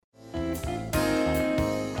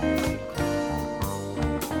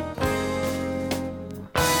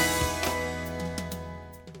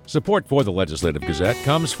Support for the Legislative Gazette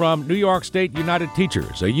comes from New York State United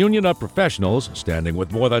Teachers, a union of professionals standing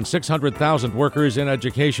with more than 600,000 workers in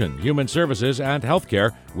education, human services, and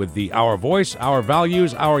healthcare with the Our Voice, Our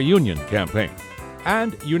Values, Our Union campaign.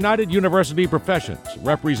 And United University Professions,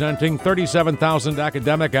 representing 37,000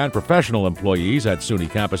 academic and professional employees at SUNY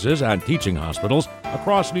campuses and teaching hospitals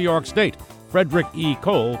across New York State. Frederick E.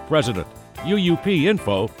 Cole, President.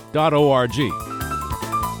 UUPinfo.org.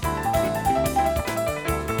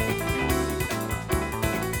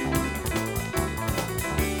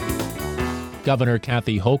 Governor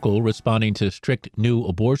Kathy Hochul, responding to strict new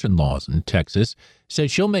abortion laws in Texas,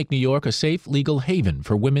 says she'll make New York a safe legal haven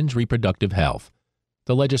for women's reproductive health.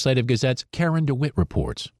 The Legislative Gazette's Karen DeWitt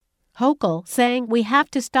reports. Hochul, saying we have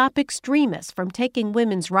to stop extremists from taking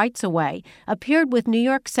women's rights away, appeared with New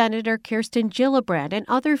York Senator Kirsten Gillibrand and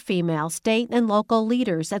other female state and local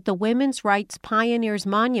leaders at the Women's Rights Pioneers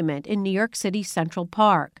Monument in New York City's Central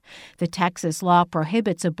Park. The Texas law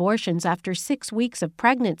prohibits abortions after 6 weeks of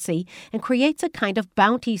pregnancy and creates a kind of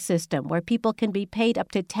bounty system where people can be paid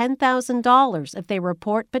up to $10,000 if they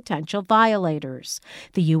report potential violators.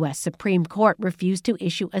 The U.S. Supreme Court refused to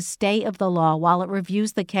issue a stay of the law while it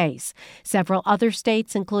reviews the case. Several other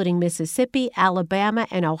states, including Mississippi, Alabama,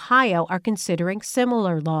 and Ohio, are considering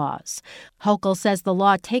similar laws. Hochul says the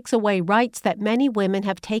law takes away rights that many women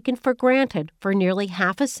have taken for granted for nearly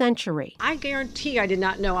half a century. I guarantee I did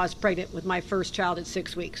not know I was pregnant with my first child at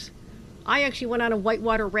 6 weeks. I actually went on a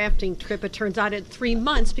whitewater rafting trip, it turns out, at 3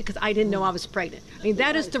 months because I didn't know I was pregnant. I mean,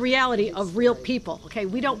 that is the reality of real people, okay?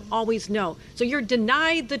 We don't always know. So you're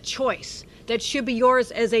denied the choice that should be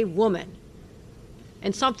yours as a woman.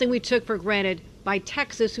 And something we took for granted by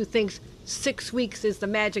Texas, who thinks 6 weeks is the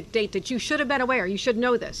magic date that you should have been aware. You should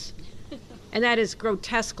know this. And that is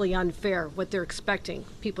grotesquely unfair, what they're expecting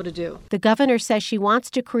people to do. The governor says she wants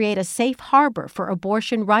to create a safe harbor for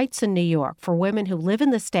abortion rights in New York for women who live in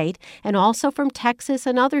the state and also from Texas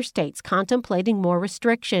and other states contemplating more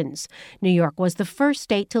restrictions. New York was the first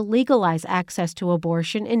state to legalize access to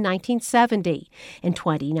abortion in 1970. In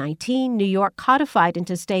 2019, New York codified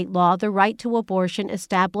into state law the right to abortion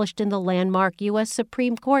established in the landmark U.S.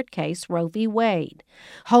 Supreme Court case Roe v. Wade.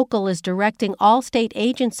 Hochul is directing all state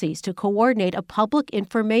agencies to coordinate a public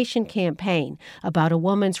information campaign about a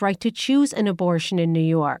woman's right to choose an abortion in New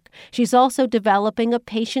York. She's also developing a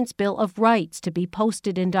patient's bill of rights to be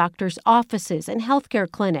posted in doctors' offices and healthcare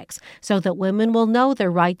clinics so that women will know their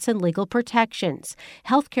rights and legal protections.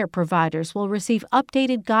 Healthcare providers will receive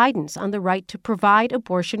updated guidance on the right to provide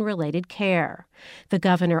abortion-related care. The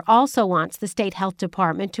governor also wants the state health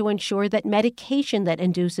department to ensure that medication that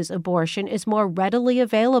induces abortion is more readily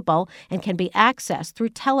available and can be accessed through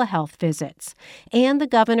telehealth visits. And the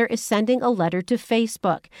governor is sending a letter to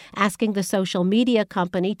Facebook, asking the social media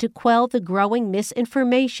company to quell the growing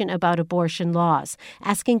misinformation about abortion laws,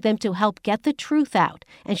 asking them to help get the truth out.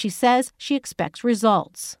 And she says she expects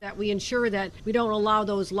results. That we ensure that we don't allow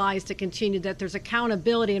those lies to continue, that there's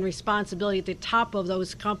accountability and responsibility at the top of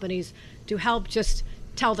those companies to help just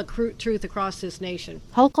tell the truth across this nation.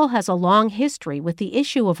 Hochul has a long history with the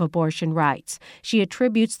issue of abortion rights. She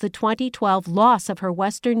attributes the 2012 loss of her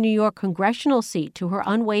Western New York congressional seat to her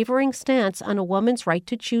unwavering stance on a woman's right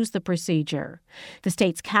to choose the procedure. The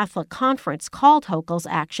state's Catholic Conference called Hochul's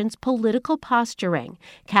actions political posturing.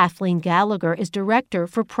 Kathleen Gallagher is director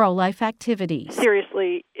for pro-life activities.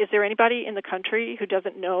 Seriously, is there anybody in the country who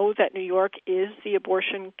doesn't know that New York is the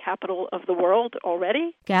abortion capital of the world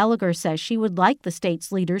already? Gallagher says she would like the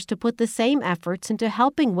state's leaders to put the same efforts into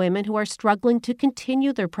helping women who are struggling to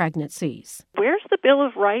continue their pregnancies. Where's the Bill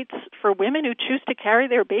of Rights for women who choose to carry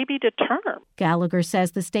their baby to term? Gallagher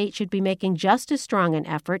says the state should be making just as strong an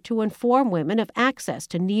effort to inform women of access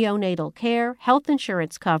to neonatal care, health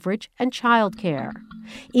insurance coverage, and child care.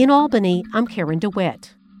 In Albany, I'm Karen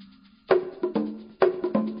DeWitt.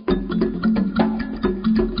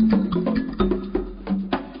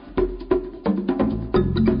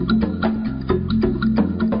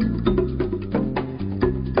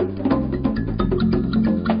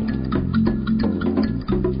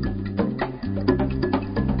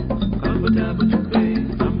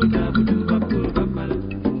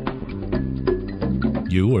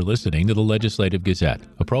 You are listening to the Legislative Gazette,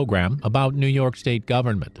 a program about New York State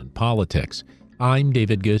government and politics. I'm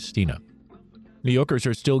David Gastina. New Yorkers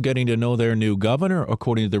are still getting to know their new governor,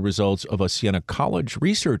 according to the results of a Siena College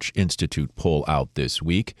Research Institute poll out this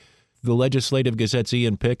week. The Legislative Gazette's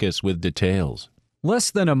Ian Pickus with details.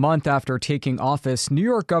 Less than a month after taking office, New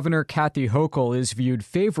York Governor Kathy Hochul is viewed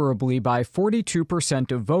favorably by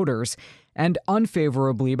 42% of voters and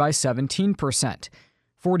unfavorably by 17%.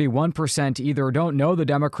 41% either don't know the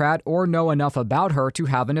Democrat or know enough about her to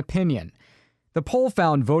have an opinion. The poll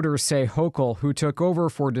found voters say Hochul, who took over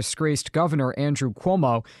for disgraced Governor Andrew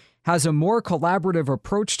Cuomo, has a more collaborative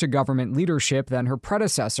approach to government leadership than her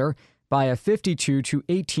predecessor by a 52 to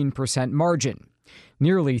 18% margin.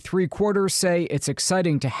 Nearly three-quarters say it's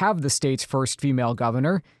exciting to have the state's first female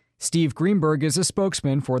governor. Steve Greenberg is a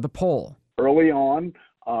spokesman for the poll. Early on,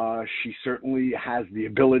 she certainly has the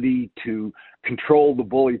ability to control the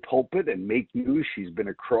bully pulpit and make news. She's been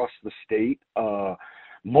across the state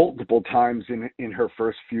multiple times in her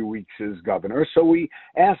first few weeks as governor. So we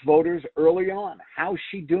asked voters early on, how's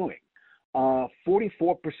she doing?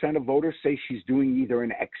 44% of voters say she's doing either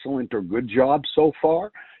an excellent or good job so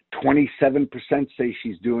far. 27% say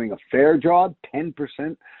she's doing a fair job. 10%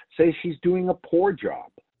 say she's doing a poor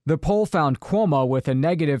job. The poll found Cuomo with a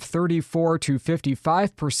negative 34 to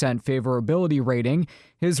 55% favorability rating,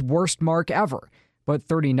 his worst mark ever. But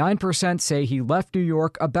 39% say he left New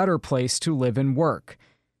York a better place to live and work.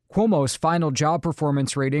 Cuomo's final job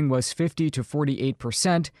performance rating was 50 to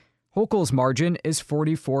 48%. Hochul's margin is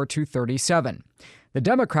 44 to 37. The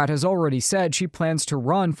Democrat has already said she plans to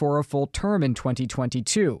run for a full term in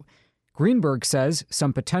 2022. Greenberg says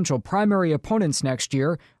some potential primary opponents next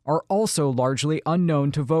year are also largely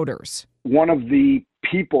unknown to voters. One of the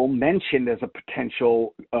people mentioned as a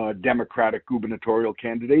potential Democratic gubernatorial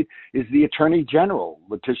candidate is the Attorney General,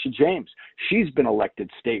 Letitia James. She's been elected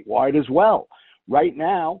statewide as well. Right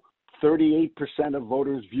now, 38% of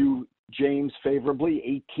voters view James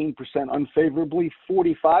favorably, 18% unfavorably,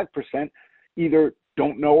 45% either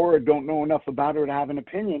don't know her or don't know enough about her to have an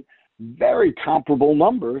opinion. Very comparable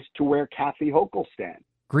numbers to where Kathy Hochul stands.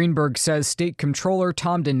 Greenberg says State Comptroller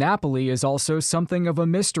Tom DiNapoli is also something of a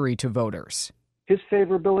mystery to voters. His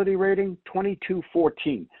favorability rating,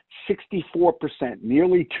 22-14, 64%,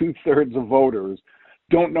 nearly two-thirds of voters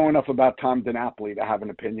don't know enough about Tom DiNapoli to have an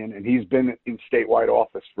opinion, and he's been in statewide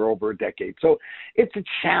office for over a decade. So it's a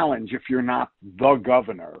challenge if you're not the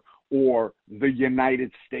governor or the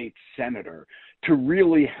United States senator to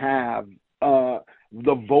really have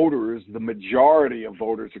the voters, the majority of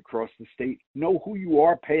voters across the state, know who you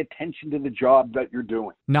are, pay attention to the job that you're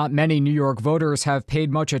doing. Not many New York voters have paid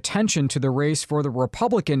much attention to the race for the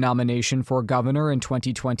Republican nomination for governor in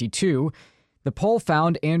 2022. The poll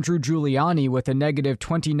found Andrew Giuliani with a negative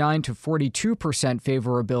 29 to 42%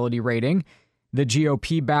 favorability rating. The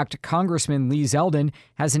GOP-backed Congressman Lee Zeldin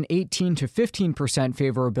has an 18 to 15%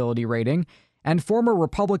 favorability rating. And former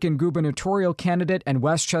Republican gubernatorial candidate and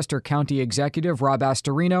Westchester County Executive Rob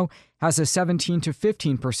Astorino has a 17 to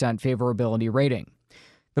 15% favorability rating.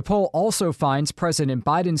 The poll also finds President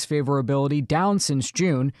Biden's favorability down since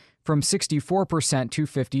June from 64% to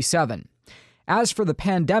 57%. As for the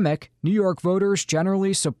pandemic, New York voters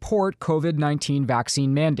generally support COVID-19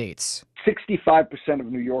 vaccine mandates. 65% of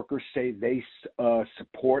New Yorkers say they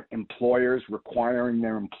support employers requiring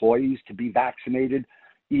their employees to be vaccinated.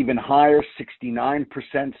 Even higher,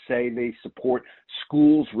 69% say they support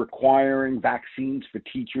schools requiring vaccines for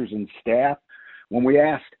teachers and staff. When we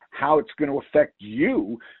asked how it's going to affect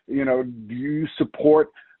you, do you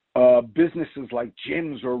support businesses like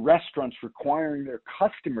gyms or restaurants requiring their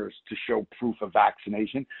customers to show proof of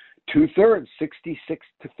vaccination? Two-thirds, 66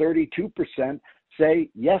 to 32%, say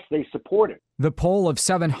yes, they support it. The poll of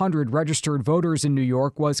 700 registered voters in New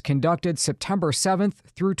York was conducted September 7th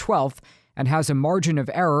through 12th and has a margin of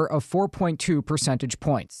error of 4.2 percentage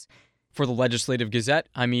points. For the Legislative Gazette,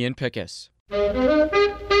 I'm Ian Pickus.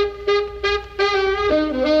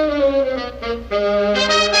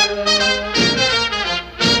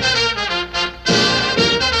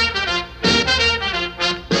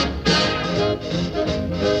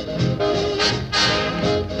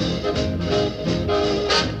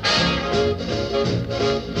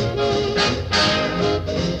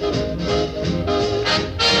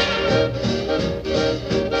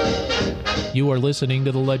 You are listening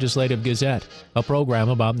to the Legislative Gazette, a program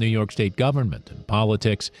about New York State government and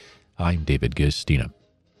politics. I'm David Guistina.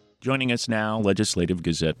 Joining us now, Legislative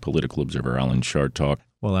Gazette political observer Alan Chartock.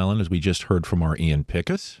 Well, Alan, as we just heard from our Ian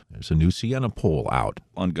Pickus, there's a new Siena poll out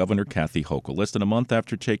On Governor Kathy Hochul. Less than a month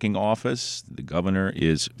after taking office, the governor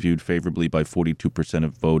is viewed favorably by 42%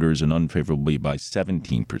 of voters and unfavorably by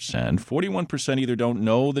 17%. 41% either don't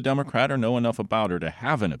know the Democrat or know enough about her to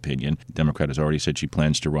have an opinion. The Democrat has already said she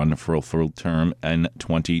plans to run for a full term in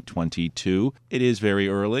 2022. It is very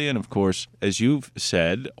early, and of course, as you've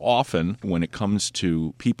said, often when it comes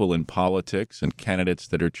to people in politics and candidates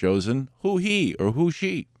that are chosen, who he or who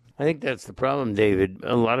she? I think that's the problem, David.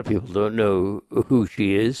 A lot of people don't know who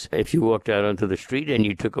she is. If you walked out onto the street and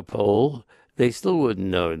you took a poll, they still wouldn't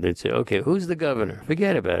know. They'd say, okay, who's the governor?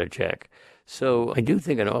 Forget about it, Jack. So I do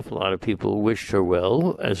think an awful lot of people wished her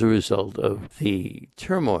well as a result of the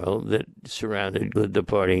turmoil that surrounded the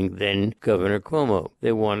departing then Governor Cuomo.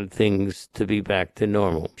 They wanted things to be back to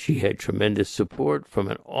normal. She had tremendous support from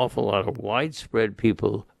an awful lot of widespread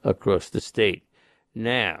people across the state.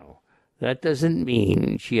 Now, that doesn't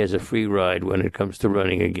mean she has a free ride when it comes to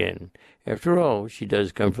running again. After all, she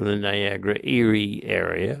does come from the Niagara-Erie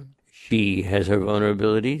area. She has her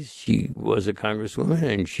vulnerabilities. She was a congresswoman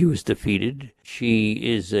and she was defeated. She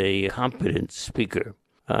is a competent speaker.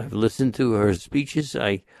 I've listened to her speeches.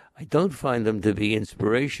 I don't find them to be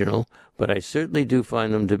inspirational, but I certainly do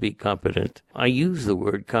find them to be competent. I use the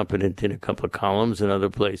word competent in a couple of columns and other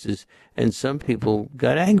places, and some people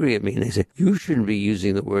got angry at me and they said, you shouldn't be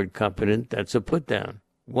using the word competent. That's a put down.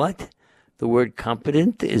 What? The word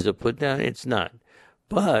competent is a put down? It's not.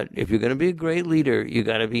 But if you're going to be a great leader, you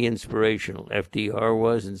got to be inspirational. FDR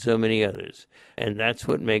was and so many others. And that's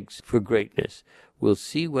what makes for greatness. We'll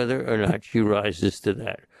see whether or not she rises to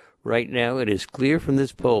that. Right now, it is clear from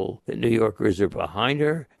this poll that New Yorkers are behind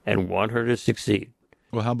her and want her to succeed.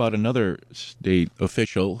 Well, how about another state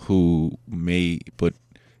official who may put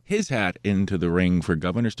his hat into the ring for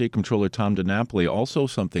governor? State Comptroller Tom DiNapoli, also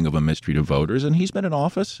something of a mystery to voters, and he's been in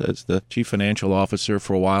office as the chief financial officer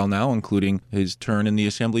for a while now, including his turn in the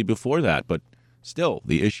assembly before that. But still,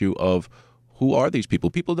 the issue of who are these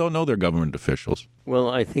people? People don't know they're government officials. Well,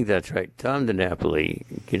 I think that's right. Tom DiNapoli,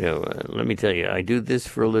 let me tell you, I do this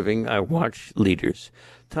for a living. I watch leaders.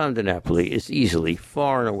 Tom DiNapoli is easily,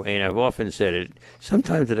 far and away, and I've often said it,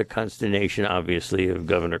 sometimes to the consternation, obviously, of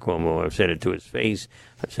Governor Cuomo. I've said it to his face.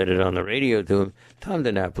 I've said it on the radio to him. Tom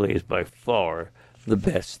DiNapoli is by far the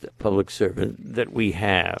best public servant that we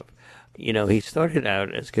have. He started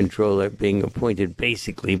out as controller, being appointed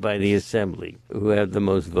basically by the assembly, who had the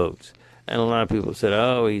most votes. And a lot of people said,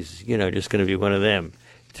 oh, he's, just going to be one of them.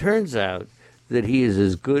 Turns out that he is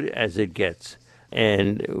as good as it gets.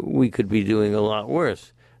 And we could be doing a lot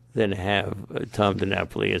worse than have Tom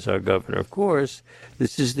DiNapoli as our governor. Of course,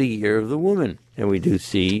 this is the year of the woman. And we do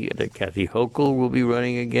see that Kathy Hochul will be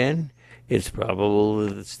running again. It's probable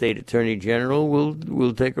that the state attorney general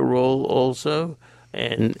will take a role also,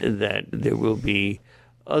 and that there will be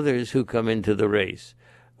others who come into the race.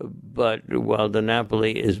 But while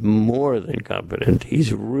DiNapoli is more than competent,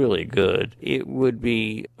 he's really good, it would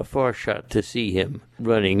be a far shot to see him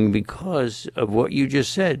running because of what you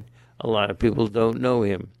just said. A lot of people don't know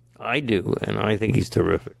him. I do, and I think he's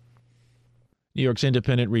terrific. New York's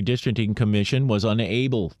Independent Redistricting Commission was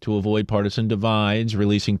unable to avoid partisan divides,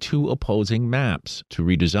 releasing two opposing maps to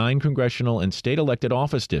redesign congressional and state-elected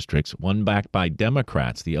office districts, one backed by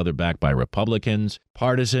Democrats, the other backed by Republicans.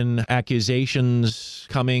 Partisan accusations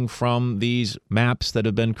coming from these maps that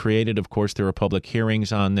have been created. Of course, there are public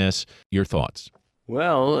hearings on this. Your thoughts?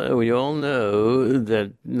 Well, we all know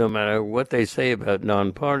that no matter what they say about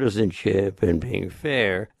nonpartisanship and being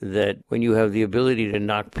fair, that when you have the ability to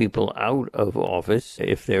knock people out of office,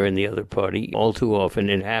 if they're in the other party, all too often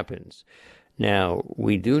it happens. Now,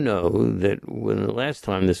 we do know that when the last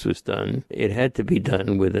time this was done, it had to be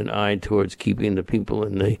done with an eye towards keeping the people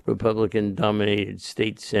in the Republican-dominated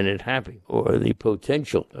state Senate happy, or the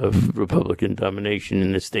potential of Republican domination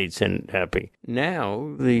in the state Senate happy.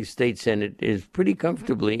 Now, the state Senate is pretty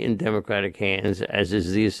comfortably in Democratic hands, as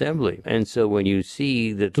is the Assembly. And so when you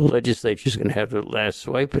see that the legislature is going to have the last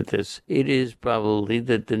swipe at this, it is probably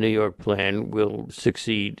that the New York plan will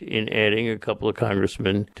succeed in adding a couple of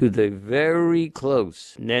congressmen to the very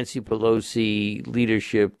close Nancy Pelosi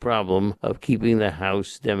leadership problem of keeping the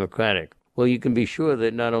House Democratic. Well, you can be sure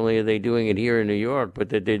that not only are they doing it here in New York, but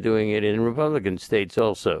that they're doing it in Republican states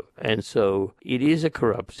also. And so it is a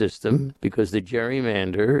corrupt system because the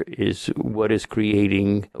gerrymander is what is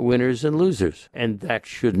creating winners and losers. And that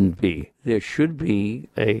shouldn't be. There should be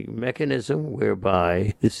a mechanism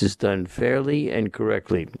whereby this is done fairly and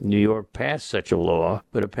correctly. New York passed such a law,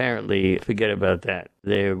 but apparently forget about that.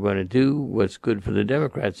 They're going to do what's good for the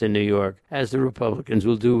Democrats in New York, as the Republicans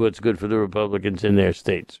will do what's good for the Republicans in their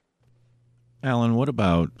states. Alan, what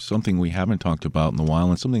about something we haven't talked about in a while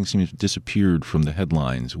and something seems to have disappeared from the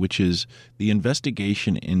headlines, which is the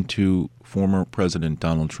investigation into former President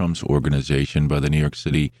Donald Trump's organization by the New York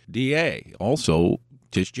City DA. Also,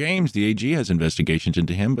 Tish James, the AG, has investigations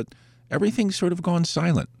into him, but everything's sort of gone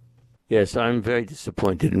silent. Yes, I'm very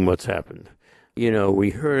disappointed in what's happened.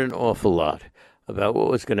 We heard an awful lot about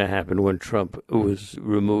what was going to happen when Trump was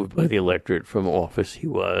removed by the electorate from office. He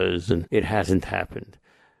was, and it hasn't happened.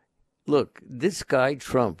 Look, this guy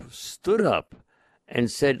Trump stood up and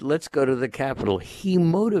said, let's go to the Capitol. He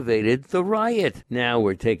motivated the riot. Now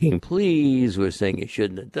we're taking pleas. We're saying you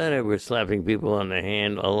shouldn't have done it. We're slapping people on the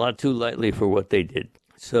hand a lot too lightly for what they did.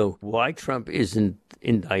 So why Trump isn't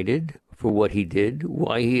indicted for what he did,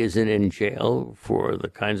 why he isn't in jail for the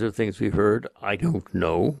kinds of things we've heard, I don't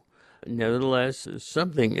know. Nevertheless,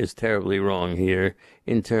 something is terribly wrong here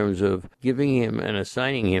in terms of giving him and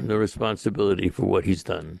assigning him the responsibility for what he's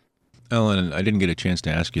done. Ellen, I didn't get a chance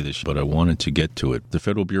to ask you this, but I wanted to get to it. The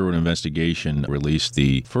Federal Bureau of Investigation released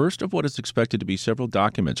the first of what is expected to be several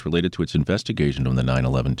documents related to its investigation of the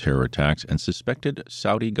 9/11 terror attacks and suspected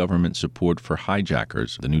Saudi government support for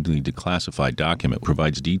hijackers. The newly declassified document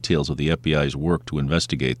provides details of the FBI's work to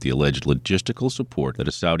investigate the alleged logistical support that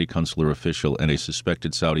a Saudi consular official and a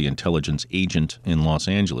suspected Saudi intelligence agent in Los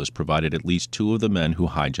Angeles provided at least two of the men who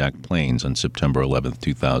hijacked planes on September 11,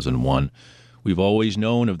 2001. We've always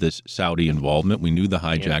known of this Saudi involvement. We knew the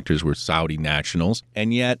hijackers were Saudi nationals.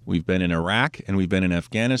 And yet we've been in Iraq and we've been in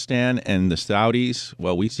Afghanistan, and the Saudis,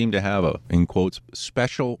 well, we seem to have a, in quotes,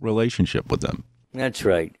 special relationship with them. That's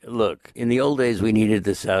right. Look, in the old days, we needed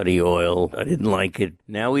the Saudi oil. I didn't like it.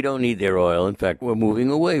 Now we don't need their oil. In fact, we're moving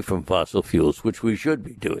away from fossil fuels, which we should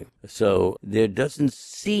be doing. So there doesn't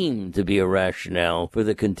seem to be a rationale for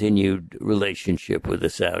the continued relationship with the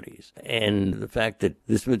Saudis. And the fact that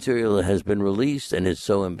this material has been released and is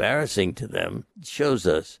so embarrassing to them shows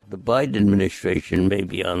us the Biden administration may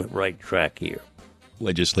be on the right track here.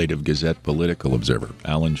 Legislative Gazette political observer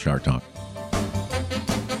Alan Chartock.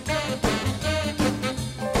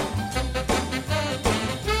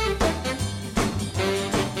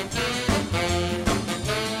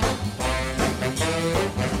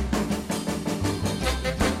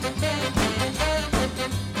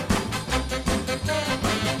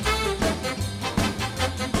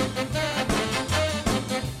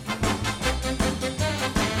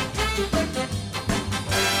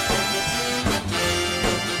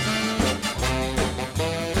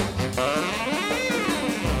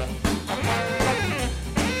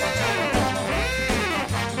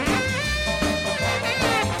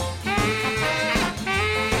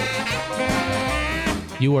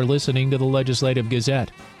 You are listening to the Legislative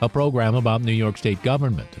Gazette, a program about New York State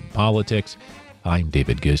government and politics. I'm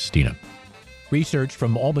David Guistina. Research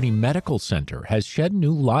from Albany Medical Center has shed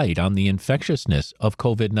new light on the infectiousness of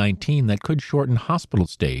COVID-19 that could shorten hospital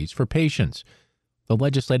stays for patients. The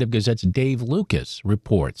Legislative Gazette's Dave Lucas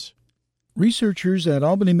reports. Researchers at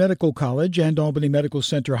Albany Medical College and Albany Medical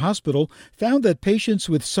Center Hospital found that patients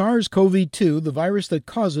with SARS-CoV-2, the virus that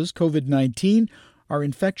causes COVID-19, are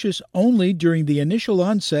infectious only during the initial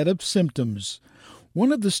onset of symptoms.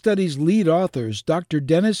 One of the study's lead authors, Dr.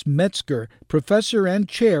 Dennis Metzger, professor and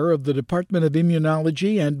chair of the Department of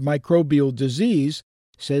Immunology and Microbial Disease,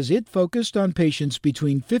 says it focused on patients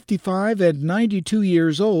between 55 and 92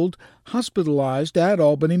 years old hospitalized at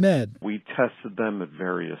Albany Med. We tested them at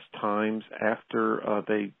various times after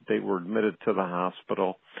they were admitted to the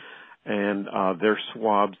hospital, and their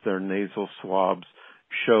swabs, their nasal swabs,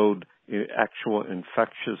 showed actual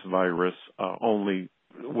infectious virus only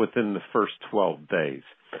within the first 12 days.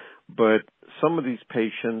 But some of these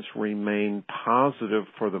patients remain positive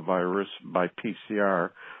for the virus by PCR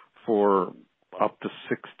for up to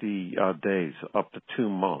 60 days, up to 2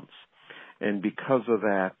 months. And because of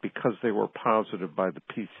that, because they were positive by the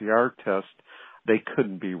PCR test, they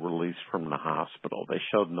couldn't be released from the hospital. They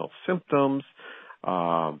showed no symptoms.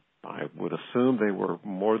 I would assume they were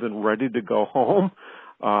more than ready to go home.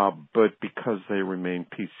 But because they remain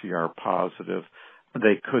PCR positive,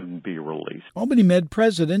 they couldn't be released. Albany Med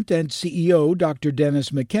President and CEO Dr.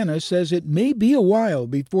 Dennis McKenna says it may be a while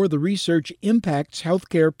before the research impacts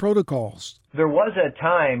healthcare protocols. There was a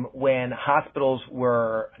time when hospitals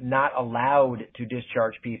were not allowed to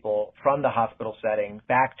discharge people from the hospital setting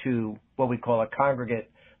back to what we call a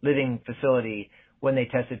congregate living facility when they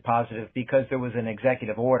tested positive because there was an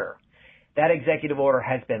executive order. That executive order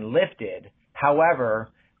has been lifted. However,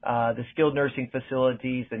 the skilled nursing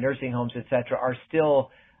facilities, the nursing homes, etc., are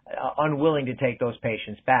still unwilling to take those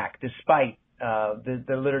patients back, despite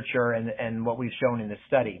the literature and what we've shown in this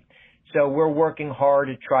study. So we're working hard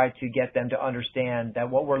to try to get them to understand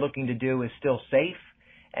that what we're looking to do is still safe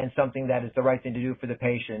and something that is the right thing to do for the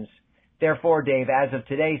patients. Therefore, Dave, as of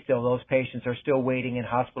today, still those patients are still waiting in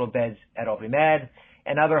hospital beds at Albany Med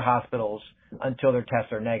and other hospitals until their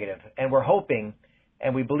tests are negative. And we're hoping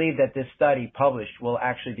and we believe that this study published will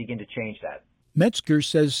actually begin to change that. Metzger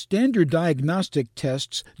says standard diagnostic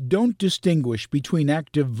tests don't distinguish between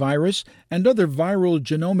active virus and other viral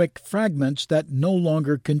genomic fragments that no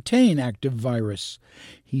longer contain active virus.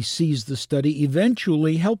 He sees the study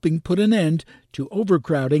eventually helping put an end to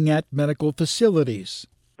overcrowding at medical facilities.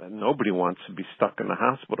 Nobody wants to be stuck in the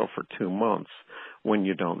hospital for 2 months when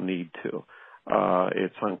you don't need to.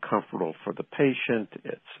 It's uncomfortable for the patient.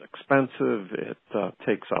 It's expensive. It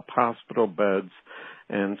takes up hospital beds.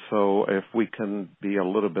 And so if we can be a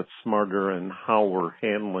little bit smarter in how we're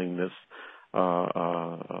handling this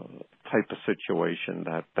type of situation,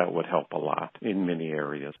 that would help a lot in many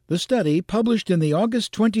areas. The study, published in the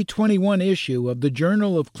August 2021 issue of the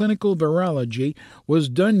Journal of Clinical Virology, was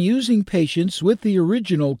done using patients with the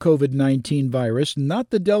original COVID-19 virus, not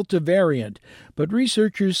the Delta variant. But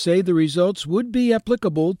researchers say the results would be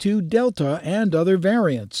applicable to Delta and other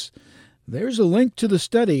variants. There's a link to the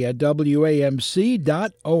study at wamc.org.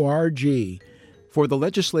 For the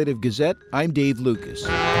Legislative Gazette, I'm Dave Lucas.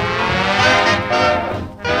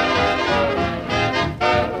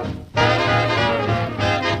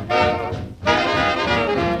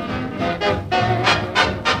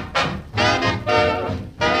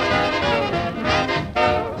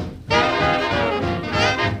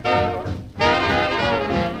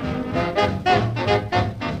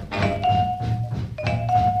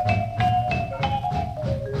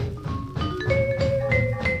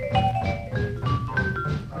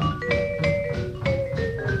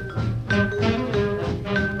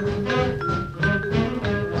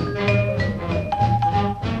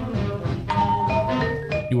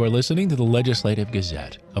 You are listening to the Legislative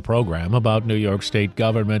Gazette, a program about New York State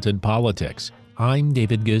government and politics. I'm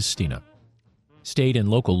David Gustina. State and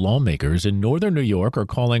local lawmakers in northern New York are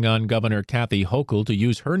calling on Governor Kathy Hochul to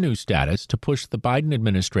use her new status to push the Biden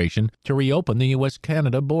administration to reopen the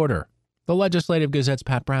U.S.-Canada border. The Legislative Gazette's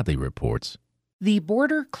Pat Bradley reports. The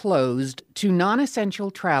border closed to non-essential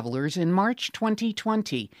travelers in March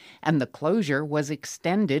 2020, and the closure was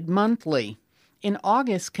extended monthly. In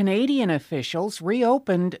August, Canadian officials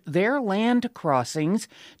reopened their land crossings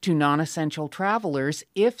to non-essential travelers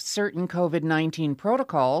if certain COVID-19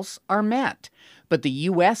 protocols are met, but the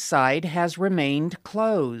U.S. side has remained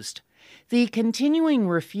closed. The continuing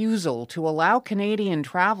refusal to allow Canadian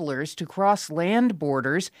travelers to cross land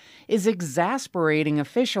borders is exasperating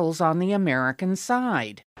officials on the American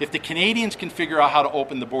side. If the Canadians can figure out how to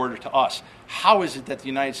open the border to us, how is it that the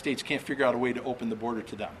United States can't figure out a way to open the border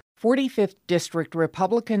to them? 45th District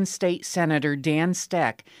Republican State Senator Dan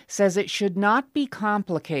Steck says it should not be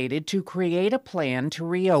complicated to create a plan to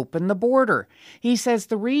reopen the border. He says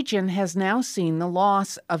the region has now seen the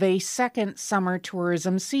loss of a second summer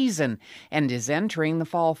tourism season and is entering the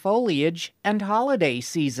fall foliage and holiday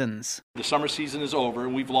seasons. The summer season is over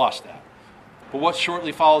and we've lost that. But what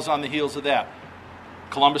shortly follows on the heels of that?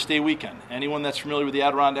 Columbus Day weekend. Anyone that's familiar with the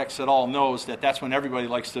Adirondacks at all knows that that's when everybody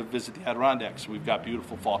likes to visit the Adirondacks. We've got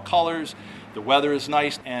beautiful fall colors, the weather is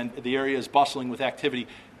nice, and the area is bustling with activity.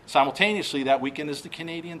 Simultaneously, that weekend is the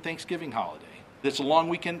Canadian Thanksgiving holiday. It's a long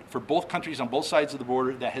weekend for both countries on both sides of the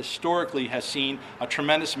border that historically has seen a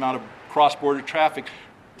tremendous amount of cross-border traffic.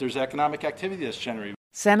 There's economic activity that's generated.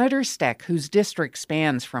 Senator Steck, whose district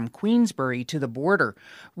spans from Queensbury to the border,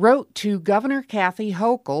 wrote to Governor Kathy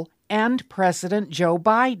Hochul and President Joe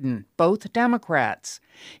Biden, both Democrats.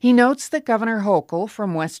 He notes that Governor Hochul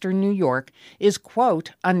from Western New York is,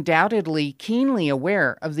 quote, undoubtedly keenly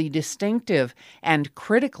aware of the distinctive and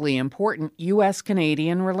critically important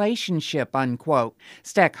U.S.-Canadian relationship, unquote.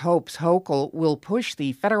 Steck hopes Hochul will push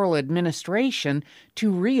the federal administration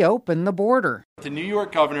to reopen the border. The New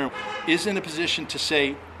York governor is in a position to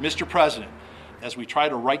say, Mr. President, as we try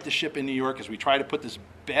to right the ship in New York, as we try to put this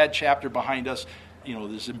bad chapter behind us,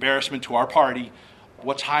 this embarrassment to our party,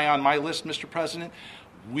 what's high on my list, Mr. President?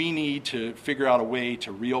 We need to figure out a way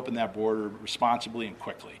to reopen that border responsibly and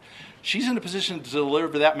quickly. She's in a position to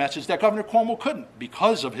deliver that message that Governor Cuomo couldn't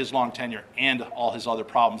because of his long tenure and all his other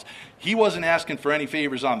problems. He wasn't asking for any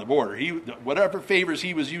favors on the border. Whatever favors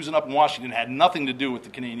he was using up in Washington had nothing to do with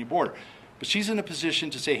the Canadian border. But she's in a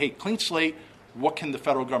position to say, hey, clean slate, what can the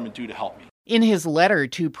federal government do to help me? In his letter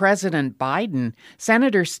to President Biden,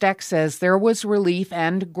 Senator Steck says there was relief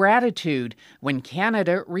and gratitude when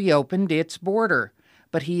Canada reopened its border.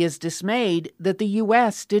 But he is dismayed that the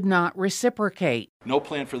U.S. did not reciprocate. No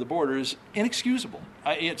plan for the border is inexcusable.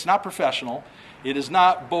 It's not professional. It does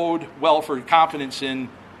not bode well for confidence in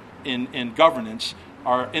governance,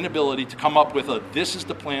 our inability to come up with this is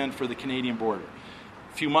the plan for the Canadian border.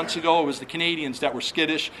 A few months ago, it was the Canadians that were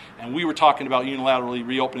skittish, and we were talking about unilaterally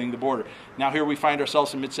reopening the border. Now here we find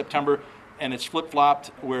ourselves in mid-September, and it's flip-flopped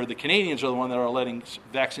where the Canadians are the one that are letting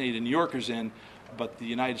vaccinated New Yorkers in, but the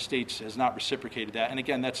United States has not reciprocated that. And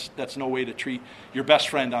again, that's no way to treat your best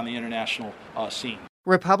friend on the international scene.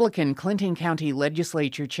 Republican Clinton County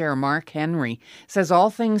Legislature Chair Mark Henry says all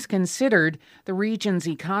things considered, the region's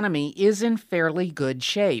economy is in fairly good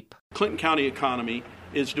shape. Clinton County economy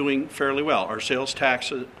is doing fairly well. Our sales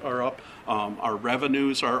taxes are up, our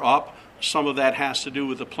revenues are up. Some of that has to do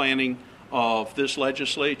with the planning of this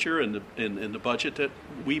legislature and the budget that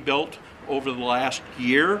we built over the last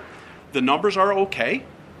year. The numbers are okay.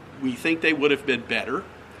 We think they would have been better.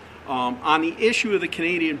 On the issue of the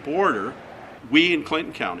Canadian border, we in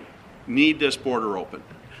Clinton County need this border open.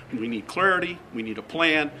 We need clarity, we need a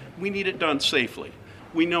plan, we need it done safely.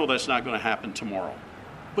 We know that's not going to happen tomorrow,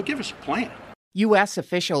 but give us a plan. U.S.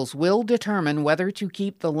 officials will determine whether to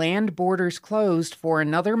keep the land borders closed for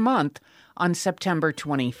another month on September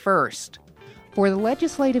 21st. For the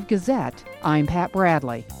Legislative Gazette, I'm Pat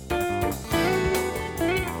Bradley.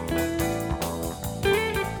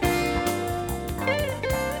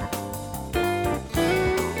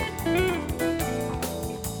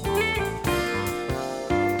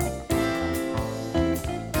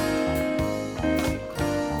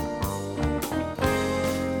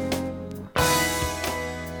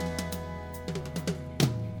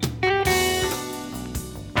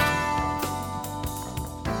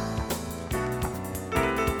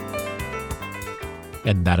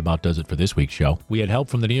 And that about does it for this week's show. We had help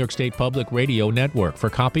from the New York State Public Radio Network. For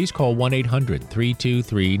copies, call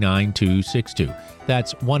 1-800-323-9262.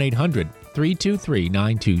 That's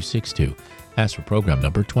 1-800-323-9262. Ask for program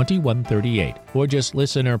number 2138. Or just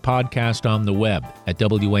listen or podcast on the web at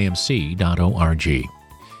wamc.org.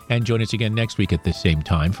 And join us again next week at this same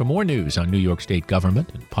time for more news on New York State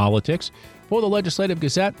government and politics. For the Legislative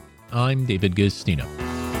Gazette, I'm David Gustina.